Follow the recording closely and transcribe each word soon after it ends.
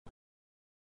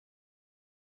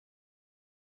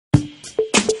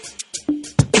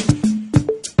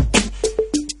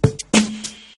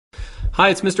Hi,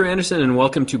 it's Mr. Anderson and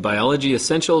welcome to Biology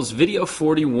Essentials Video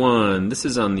 41. This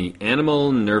is on the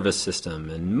animal nervous system,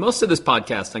 and most of this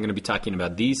podcast I'm going to be talking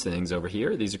about these things over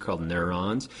here. These are called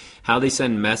neurons, how they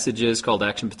send messages called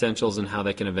action potentials, and how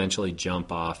they can eventually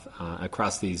jump off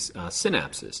across these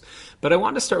synapses. But I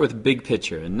want to start with big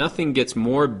picture, and nothing gets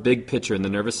more big picture in the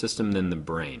nervous system than the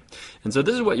brain. And so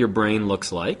this is what your brain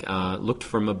looks like, looked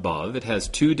from above. It has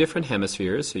two different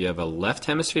hemispheres, so you have a left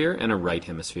hemisphere and a right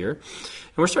hemisphere.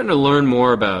 And we're starting to learn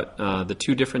more about the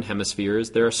two different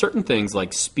hemispheres. There are certain things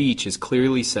like speech is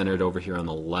clearly centered over here on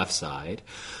the left side.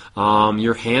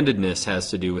 Your handedness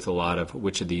has to do with a lot of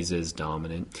which of these is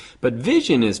dominant. But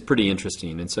vision is pretty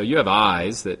interesting. And so you have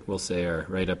eyes that we'll say are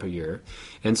right up here.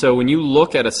 And so when you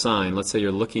look at a sign, let's say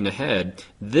you're looking ahead,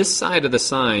 this side of the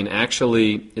sign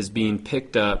actually is being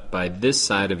picked up by this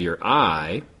side of your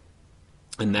eye.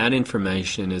 And that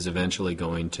information is eventually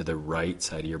going to the right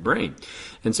side of your brain.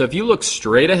 And so if you look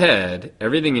straight ahead,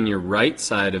 everything in your right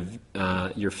side of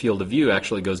your field of view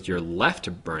actually goes to your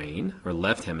left brain, or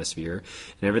left hemisphere,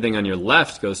 and everything on your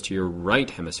left goes to your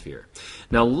right hemisphere.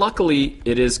 Now, luckily,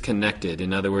 it is connected.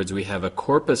 In other words, we have a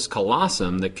corpus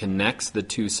callosum that connects the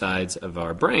two sides of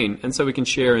our brain, and so we can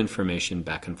share information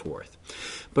back and forth.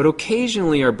 But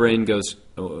occasionally our brain goes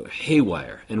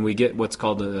haywire, and we get what's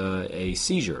called a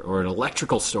seizure, or an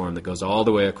electrical storm that goes all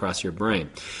the way across your brain.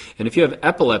 And if you have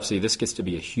epilepsy, this gets to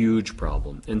be a huge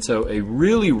problem. And so a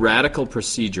really radical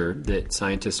procedure that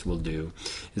scientists will do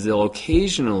is they'll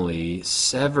occasionally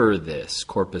sever this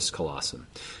corpus callosum.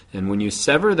 And when you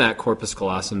sever that corpus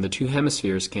callosum, the two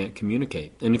hemispheres can't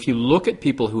communicate. And if you look at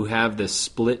people who have this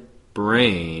split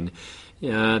brain,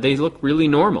 they look really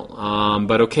normal,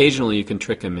 but occasionally you can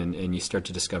trick them, and you start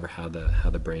to discover how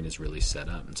the brain is really set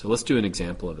up. And so let's do an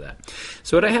example of that.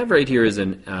 So what I have right here is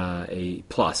a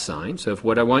plus sign. So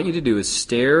what I want you to do is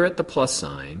stare at the plus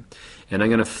sign, and I'm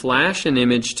going to flash an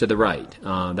image to the right.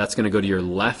 That's going to go to your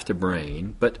left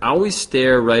brain, but always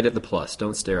stare right at the plus.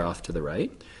 Don't stare off to the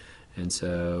right. And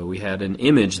so we had an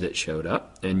image that showed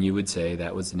up, and you would say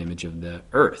that was an image of the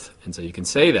Earth. And so you can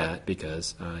say that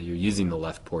because you're using the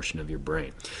left portion of your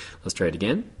brain. Let's try it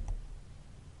again.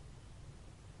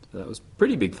 So that was a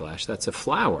pretty big flash. That's a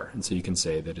flower, and so you can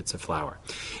say that it's a flower.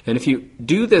 And if you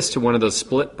do this to one of those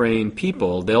split-brain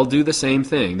people, they'll do the same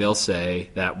thing. They'll say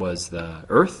that was the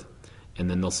Earth, and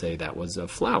then they'll say that was a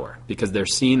flower, because they're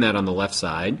seeing that on the left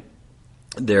side.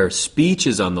 Their speech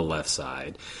is on the left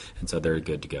side, and so they're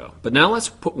good to go. But now let's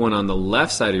put one on the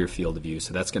left side of your field of view,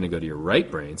 so that's going to go to your right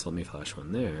brain. So let me flash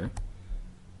one there.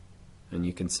 And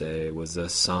you can say it was a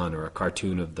sun or a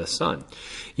cartoon of the sun.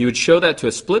 You would show that to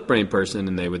a split brain person,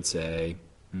 and they would say,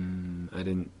 I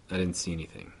didn't see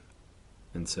anything.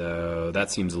 And so that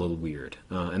seems a little weird.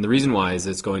 And the reason why is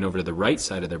it's going over to the right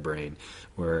side of their brain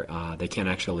where they can't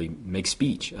actually make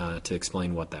speech to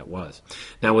explain what that was.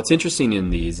 Now, what's interesting in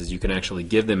these is you can actually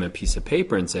give them a piece of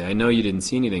paper and say, I know you didn't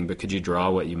see anything, but could you draw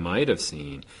what you might have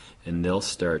seen? And they'll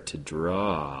start to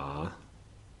draw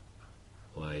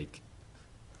like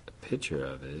a picture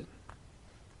of it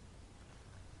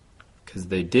because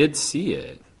they did see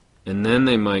it. And then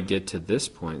they might get to this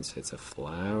point and say it's a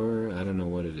flower, I don't know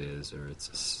what it is, or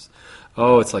it's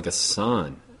like a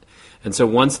sun. And so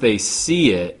once they see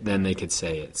it, then they could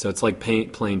say it. So it's like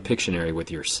playing Pictionary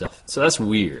with yourself. So that's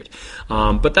weird.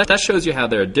 But that shows you how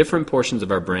there are different portions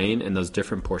of our brain, and those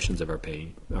different portions of our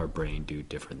brain do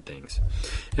different things.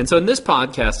 And so in this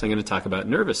podcast, I'm going to talk about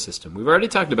nervous system. We've already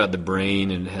talked about the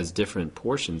brain, and it has different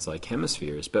portions like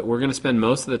hemispheres, but we're going to spend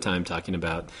most of the time talking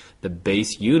about the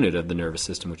base unit of the nervous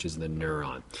system, which is the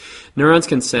neuron. Neurons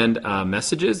can send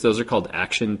messages. Those are called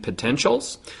action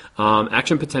potentials.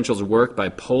 Action potentials work by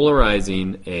polarizing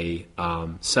a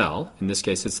cell. In this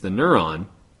case, it's the neuron.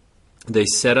 They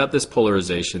set up this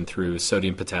polarization through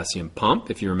sodium-potassium pump.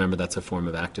 If you remember, that's a form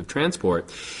of active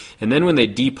transport. And then when they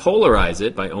depolarize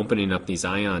it by opening up these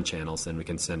ion channels, then we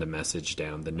can send a message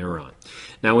down the neuron.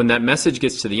 Now, when that message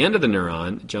gets to the end of the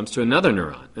neuron, it jumps to another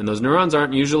neuron. And those neurons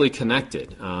aren't usually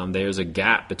connected. There's a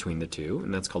gap between the two,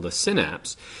 and that's called a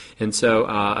synapse. And so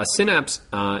a synapse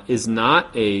is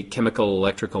not a chemical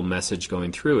electrical message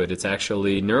going through it. It's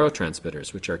actually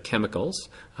neurotransmitters, which are chemicals.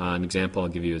 An example I'll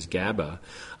give you is Gaba.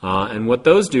 And what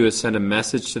those do is send a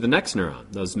message to the next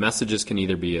neuron. Those messages can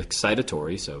either be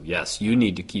excitatory, so yes, you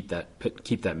need to keep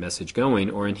that message going,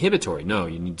 or inhibitory. No,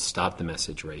 you need to stop the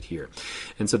message right here.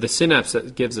 And so the synapse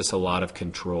gives us a lot of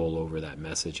control over that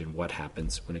message and what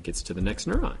happens when it gets to the next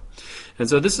neuron. And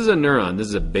so this is a neuron. This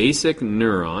is a basic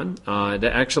neuron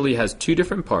that actually has two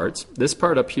different parts. This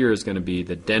part up here is going to be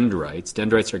the dendrites.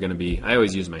 Dendrites are going to be, I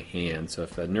always use my hand, so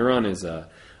if a neuron is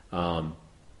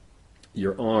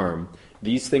your arm,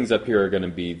 these things up here are going to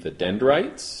be the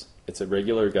dendrites. It's a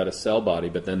regular, got a cell body,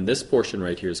 but then this portion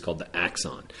right here is called the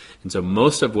axon. And so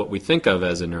most of what we think of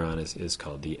as a neuron is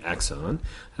called the axon.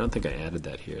 I don't think I added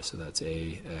that here, so that's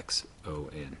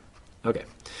A-X-O-N. Okay,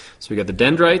 so we got the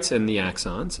dendrites and the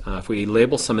axons. If we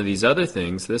label some of these other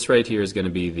things, this right here is going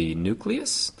to be the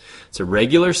nucleus. It's a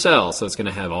regular cell, so it's going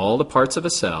to have all the parts of a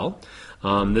cell.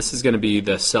 This is going to be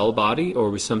the cell body,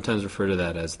 or we sometimes refer to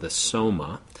that as the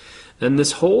soma. Then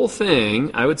this whole thing,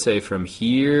 I would say from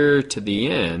here to the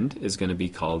end, is going to be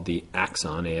called the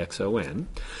axon, A-X-O-N.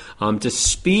 To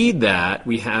speed that,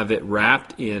 we have it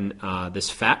wrapped in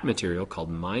this fat material called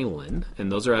myelin,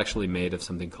 and those are actually made of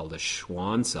something called a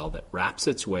Schwann cell that wraps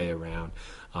its way around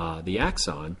the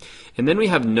axon. And then we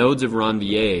have nodes of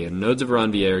Ranvier, and nodes of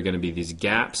Ranvier are going to be these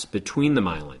gaps between the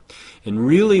myelin. And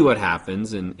really what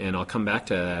happens, and I'll come back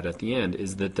to that at the end,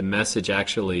 is that the message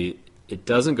actually, it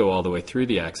doesn't go all the way through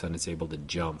the axon. It's able to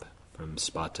jump from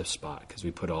spot to spot because we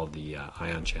put all the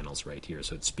ion channels right here,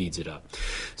 so it speeds it up.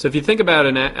 So if you think about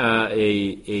a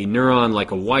neuron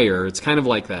like a wire, it's kind of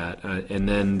like that. And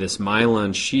then this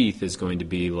myelin sheath is going to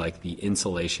be like the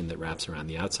insulation that wraps around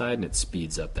the outside, and it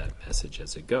speeds up that message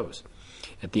as it goes.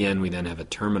 At the end, we then have a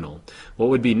terminal. What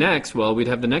would be next? Well, we'd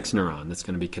have the next neuron that's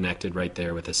going to be connected right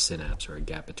there with a synapse or a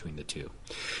gap between the two.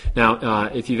 Now,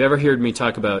 if you've ever heard me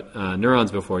talk about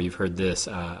neurons before, you've heard this.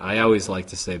 I always like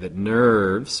to say that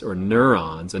nerves or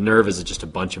neurons, a nerve is just a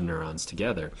bunch of neurons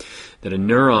together, that a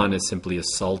neuron is simply a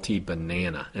salty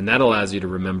banana, and that allows you to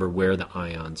remember where the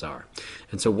ions are.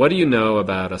 And so what do you know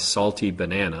about a salty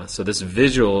banana? So this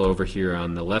visual over here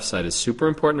on the left side is super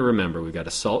important to remember. We've got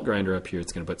a salt grinder up here.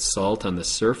 It's going to put salt on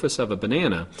the surface of a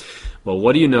banana. Well,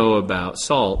 what do you know about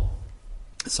salt?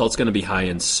 Salt's going to be high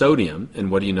in sodium,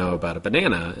 and what do you know about a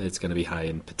banana? It's going to be high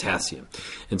in potassium.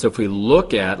 And so if we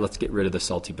look at, let's get rid of the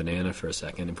salty banana for a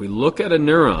second. If we look at a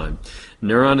neuron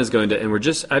is going to, and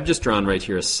I've just drawn right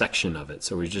here a section of it.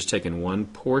 So we've just taken one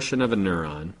portion of a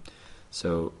neuron.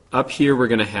 So up here we're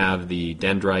going to have the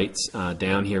dendrites.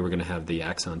 Down here we're going to have the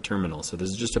axon terminal. So this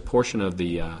is just a portion of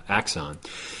the axon.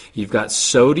 You've got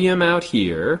sodium out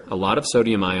here, a lot of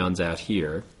sodium ions out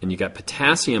here, and you've got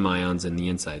potassium ions in the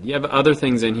inside. You have other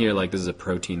things in here, like this is a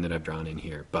protein that I've drawn in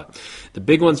here. But the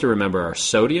big ones to remember are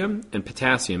sodium and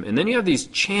potassium. And then you have these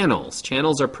channels.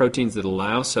 Channels are proteins that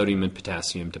allow sodium and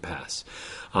potassium to pass.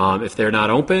 If they're not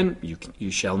open,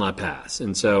 you shall not pass.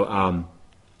 And so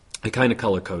I kind of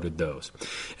color-coded those.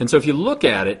 And so if you look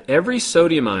at it, every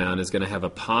sodium ion is going to have a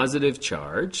positive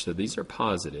charge, so these are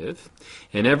positive,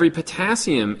 and every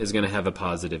potassium is going to have a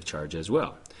positive charge as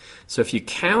well. So if you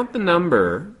count the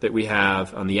number that we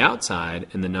have on the outside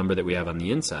and the number that we have on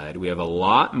the inside, we have a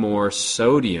lot more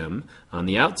sodium on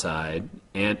the outside,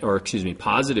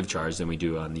 positive charge than we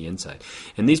do on the inside.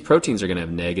 And these proteins are going to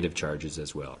have negative charges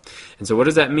as well. And so what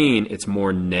does that mean? It's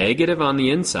more negative on the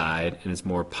inside and it's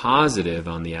more positive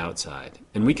on the outside.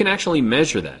 And we can actually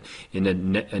measure that. In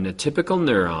a typical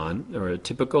neuron or a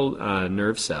typical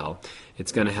nerve cell,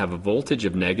 it's going to have a voltage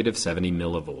of negative 70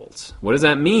 millivolts. What does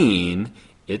that mean?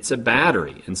 It's a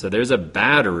battery. And so there's a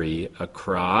battery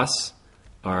across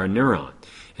our neuron.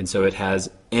 And so it has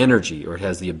energy, or it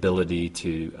has the ability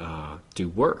to do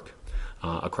work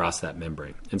across that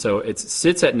membrane. And so it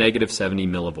sits at negative 70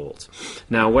 millivolts.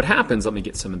 Now what happens, let me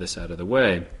get some of this out of the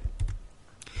way,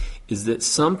 is that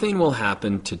something will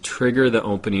happen to trigger the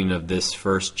opening of this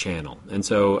first channel. And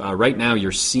so right now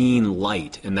you're seeing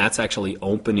light, and that's actually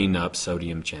opening up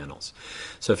sodium channels.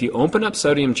 So if you open up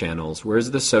sodium channels,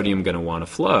 where's the sodium going to want to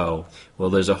flow? Well,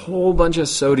 there's a whole bunch of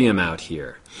sodium out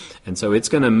here. And so it's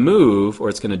going to move, or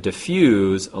it's going to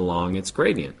diffuse along its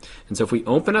gradient. And so if we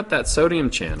open up that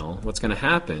sodium channel, what's going to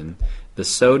happen? The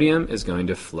sodium is going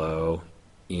to flow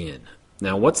in.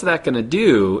 Now, what's that going to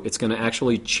do? It's going to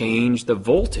actually change the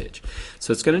voltage.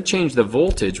 So it's going to change the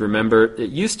voltage. Remember, it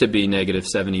used to be negative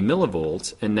 70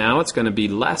 millivolts, and now it's going to be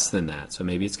less than that. So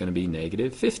maybe it's going to be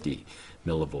negative 50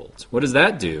 millivolts. What does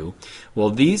that do? Well,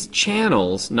 these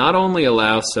channels not only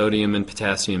allow sodium and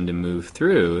potassium to move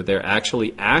through, they're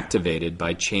actually activated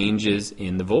by changes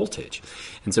in the voltage.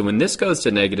 And so when this goes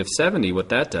to negative 70, what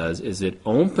that does is it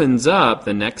opens up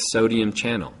the next sodium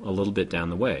channel a little bit down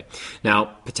the way. Now,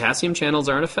 potassium channels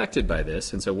aren't affected by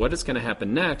this, and so what is going to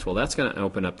happen next? Well, that's going to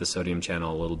open up the sodium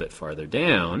channel a little bit farther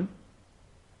down.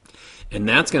 And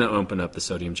that's going to open up the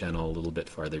sodium channel a little bit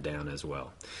farther down as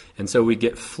well. And so we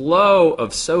get flow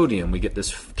of sodium. We get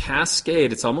this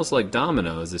cascade. It's almost like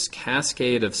dominoes, this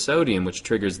cascade of sodium, which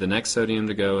triggers the next sodium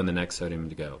to go and the next sodium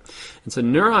to go. And so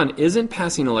neuron isn't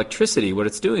passing electricity. What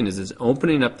it's doing is it's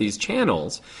opening up these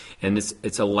channels, and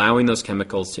it's allowing those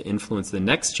chemicals to influence the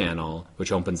next channel,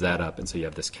 which opens that up. And so you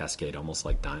have this cascade, almost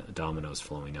like dominoes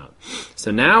flowing up.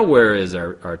 So now where is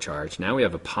our charge? Now we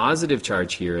have a positive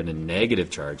charge here and a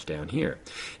negative charge down here.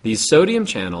 These sodium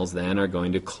channels then are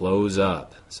going to close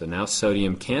up. So now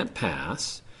sodium can't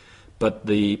pass, but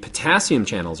the potassium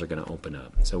channels are going to open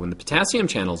up. So when the potassium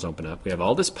channels open up, we have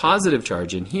all this positive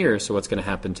charge in here. So what's going to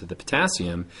happen to the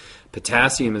potassium?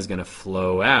 Potassium is going to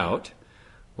flow out.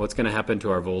 What's going to happen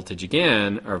to our voltage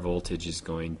again? Our voltage is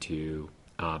going to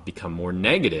become more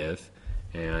negative,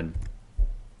 and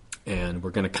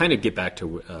we're going to kind of get back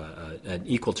to an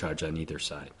equal charge on either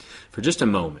side for just a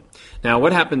moment. Now,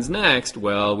 what happens next?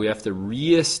 Well, we have to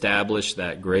reestablish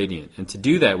that gradient. And to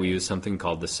do that, we use something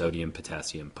called the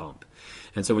sodium-potassium pump.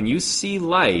 And so when you see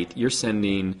light, you're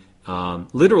sending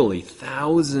literally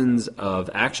thousands of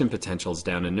action potentials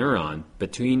down a neuron.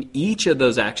 Between each of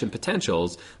those action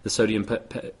potentials, the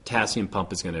sodium-potassium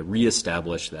pump is going to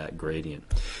reestablish that gradient.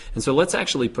 And so let's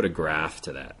actually put a graph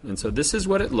to that. And so this is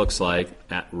what it looks like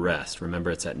at rest.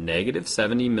 Remember, it's at negative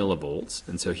 70 millivolts.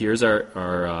 And so here's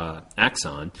our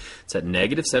axon. It's at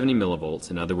negative 70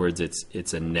 millivolts. In other words,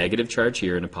 it's a negative charge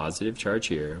here and a positive charge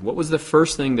here. What was the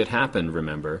first thing that happened,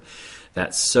 remember?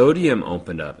 That sodium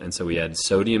opened up, and so we had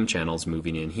sodium channels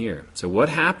moving in here. So what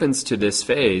happens to this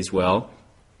phase? Well,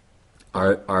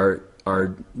 our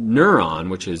neuron,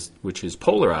 which is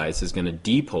polarized, is going to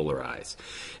depolarize.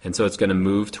 And so it's going to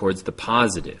move towards the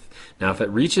positive. Now, if it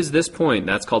reaches this point,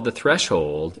 that's called the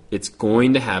threshold, it's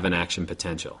going to have an action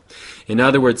potential. In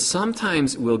other words,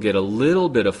 sometimes we'll get a little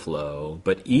bit of flow,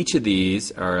 but each of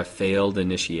these are a failed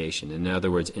initiation. In other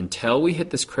words, until we hit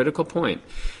this critical point,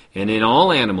 and in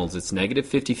all animals, it's negative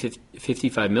 55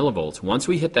 millivolts. Once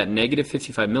we hit that negative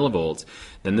 55 millivolts,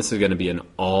 then this is going to be an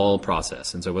all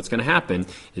process. And so what's going to happen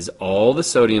is all the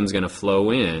sodium is going to flow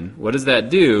in. What does that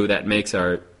do? That makes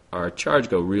our charge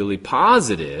go really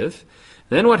positive.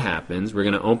 Then what happens? We're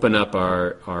going to open up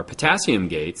our potassium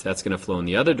gates. That's going to flow in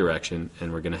the other direction,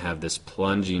 and we're going to have this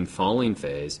plunging, falling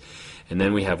phase. And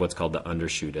then we have what's called the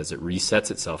undershoot as it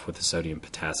resets itself with the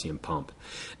sodium-potassium pump.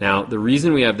 Now, the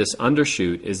reason we have this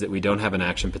undershoot is that we don't have an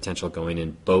action potential going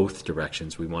in both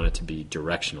directions. We want it to be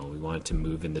directional. We want it to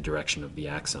move in the direction of the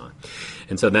axon.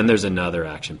 And so then there's another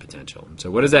action potential.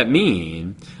 So what does that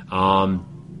mean?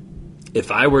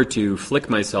 If I were to flick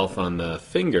myself on the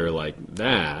finger like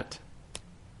that,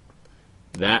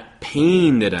 that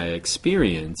pain that I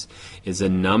experience is a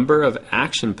number of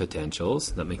action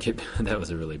potentials. That was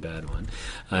a really bad one.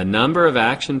 A number of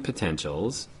action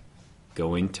potentials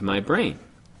going to my brain.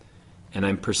 And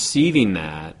I'm perceiving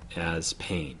that as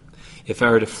pain. If I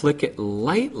were to flick it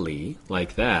lightly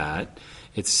like that,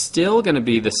 it's still going to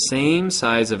be the same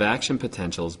size of action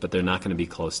potentials, but they're not going to be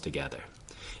close together.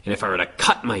 And if I were to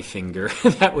cut my finger,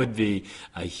 that would be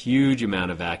a huge amount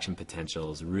of action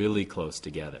potentials really close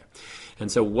together.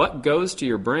 And so what goes to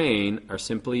your brain are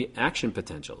simply action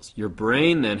potentials. Your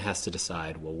brain then has to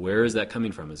decide, well, where is that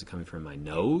coming from? Is it coming from my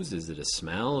nose? Is it a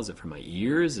smell? Is it from my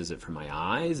ears? Is it from my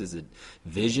eyes? Is it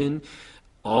vision?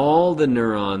 All the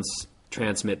neurons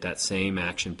transmit that same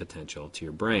action potential to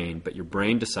your brain, but your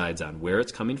brain decides on where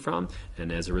it's coming from,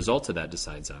 and as a result of that,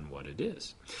 decides on what it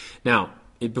is. Now,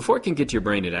 before it can get to your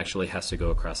brain, it actually has to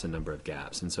go across a number of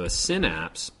gaps. And so a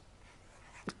synapse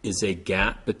is a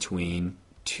gap between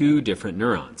two different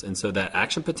neurons. And so that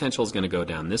action potential is going to go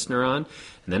down this neuron,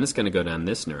 and then it's going to go down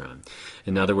this neuron.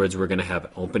 In other words, we're going to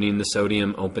have opening the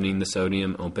sodium, opening the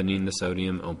sodium, opening the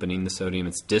sodium, opening the sodium.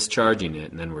 It's discharging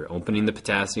it, and then we're opening the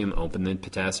potassium, open the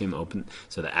potassium, open.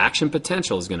 So the action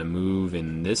potential is going to move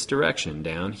in this direction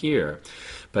down here.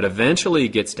 But eventually it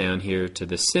gets down here to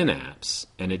the synapse,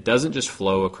 and it doesn't just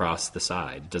flow across the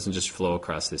side. It doesn't just flow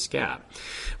across this gap.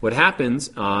 What happens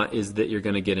is that you're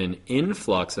going to get an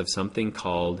influx of something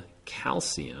called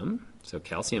calcium. So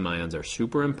calcium ions are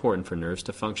super important for nerves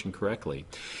to function correctly.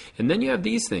 And then you have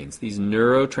these things, these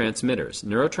neurotransmitters.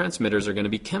 Neurotransmitters are going to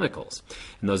be chemicals.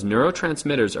 And those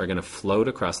neurotransmitters are going to float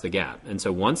across the gap. And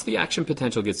so once the action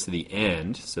potential gets to the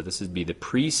end, so this would be the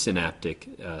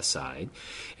presynaptic side,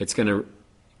 it's going to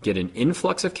get an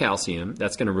influx of calcium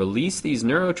that's going to release these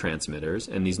neurotransmitters,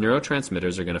 and these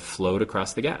neurotransmitters are going to float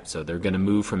across the gap. So they're going to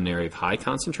move from an area of high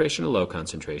concentration to low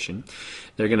concentration.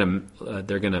 They're going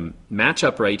to match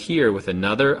up right here with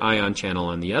another ion channel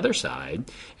on the other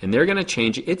side, and they're going to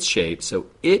change its shape so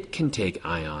it can take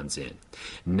ions in.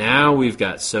 Now we've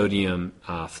got sodium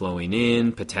flowing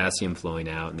in, potassium flowing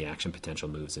out, and the action potential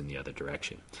moves in the other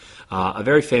direction. A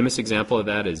very famous example of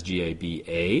that is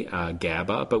GABA,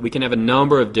 GABA, but we can have a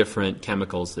number of different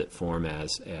chemicals that form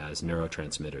as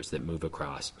neurotransmitters that move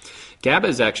across. GABA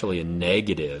is actually a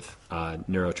negative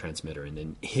neurotransmitter,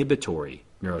 an inhibitory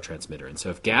neurotransmitter. And so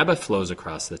if GABA flows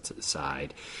across the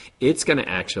side, it's going to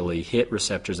actually hit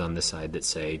receptors on the side that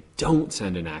say, don't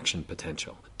send an action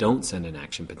potential. Don't send an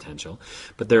action potential.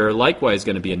 But there are likewise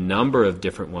going to be a number of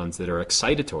different ones that are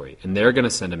excitatory, and they're going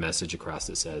to send a message across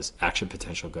that says, action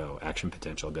potential go, action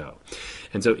potential go.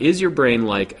 And so is your brain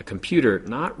like a computer?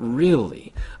 Not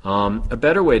really. A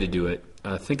better way to do it,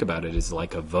 think about it, is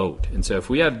like a vote. And so if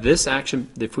we have this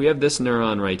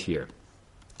neuron right here,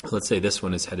 let's say this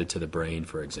one is headed to the brain,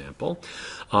 for example,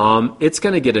 it's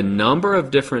going to get a number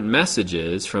of different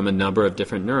messages from a number of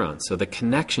different neurons. So the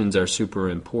connections are super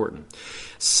important.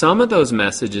 Some of those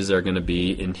messages are going to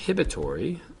be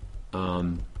inhibitory.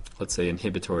 Let's say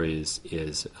inhibitory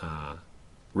is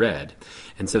red.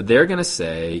 And so they're going to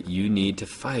say, you need to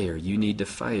fire, you need to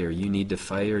fire, you need to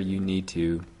fire, you need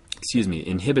to...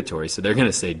 inhibitory. So they're going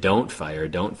to say, don't fire,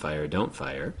 don't fire, don't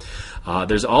fire.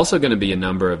 There's also going to be a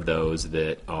number of those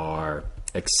that are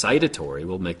excitatory.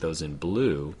 We'll make those in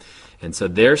blue. And so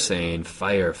they're saying,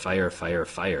 fire, fire, fire,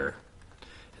 fire.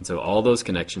 And so all those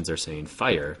connections are saying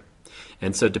fire.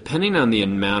 And so depending on the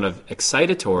amount of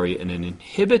excitatory and an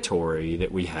inhibitory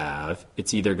that we have,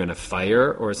 it's either going to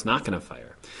fire or it's not going to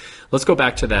fire. Let's go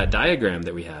back to that diagram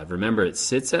that we have. Remember, it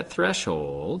sits at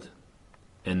threshold,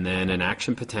 and then an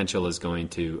action potential is going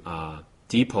to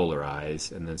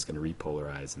depolarize, and then it's going to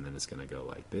repolarize, and then it's going to go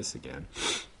like this again.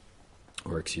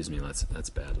 Or, excuse me, that's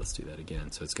bad. Let's do that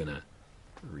again. So it's going to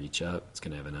reach up, it's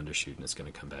going to have an undershoot, and it's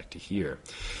going to come back to here.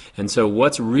 And so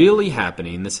what's really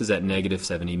happening, this is at negative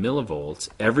 70 millivolts,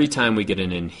 every time we get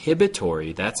an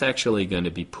inhibitory, that's actually going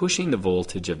to be pushing the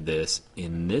voltage of this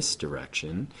in this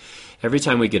direction. Every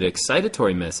time we get an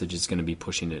excitatory message, it's going to be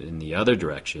pushing it in the other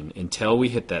direction until we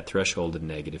hit that threshold of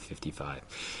negative 55.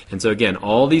 And so again,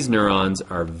 all these neurons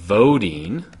are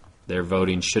voting. They're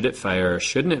voting, should it fire,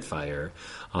 shouldn't it fire?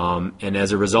 And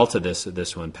as a result of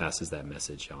this one passes that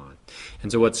message on.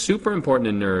 And so what's super important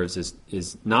in nerves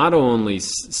is not only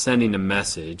sending a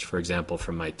message, for example,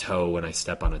 from my toe when I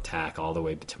step on a tack all the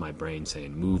way to my brain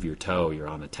saying, move your toe, you're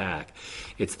on a tack.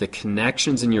 It's the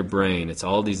connections in your brain. It's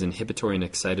all these inhibitory and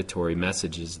excitatory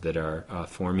messages that are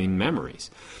forming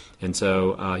memories. And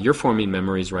so you're forming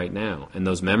memories right now. And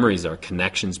those memories are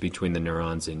connections between the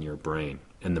neurons in your brain.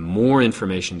 And the more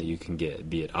information that you can get,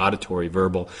 be it auditory,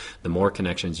 verbal, the more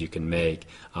connections you can make,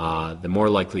 the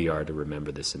more likely you are to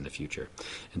remember this in the future.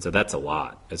 And so that's a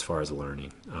lot as far as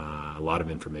learning, a lot of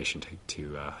information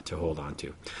to hold on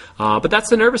to. But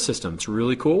that's the nervous system. It's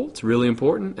really cool. It's really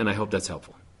important, and I hope that's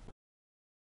helpful.